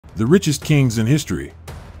The richest kings in history.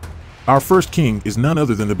 Our first king is none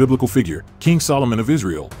other than the biblical figure, King Solomon of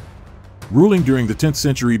Israel. Ruling during the 10th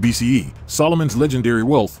century BCE, Solomon's legendary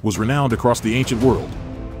wealth was renowned across the ancient world.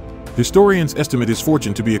 Historians estimate his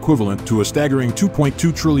fortune to be equivalent to a staggering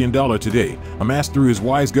 $2.2 trillion today, amassed through his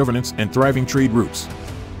wise governance and thriving trade routes.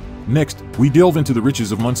 Next, we delve into the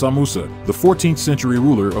riches of Mansa Musa, the 14th century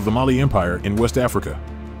ruler of the Mali Empire in West Africa.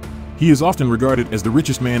 He is often regarded as the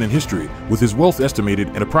richest man in history, with his wealth estimated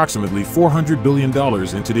at approximately $400 billion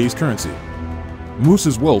in today's currency.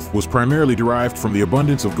 Musa's wealth was primarily derived from the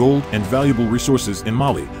abundance of gold and valuable resources in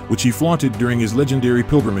Mali, which he flaunted during his legendary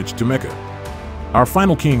pilgrimage to Mecca. Our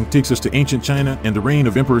final king takes us to ancient China and the reign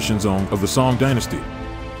of Emperor Shenzong of the Song dynasty.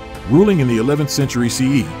 Ruling in the 11th century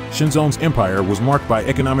CE, Shenzong's empire was marked by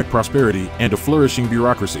economic prosperity and a flourishing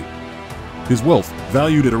bureaucracy. His wealth,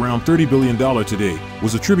 valued at around $30 billion today,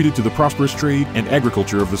 was attributed to the prosperous trade and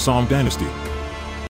agriculture of the Song dynasty.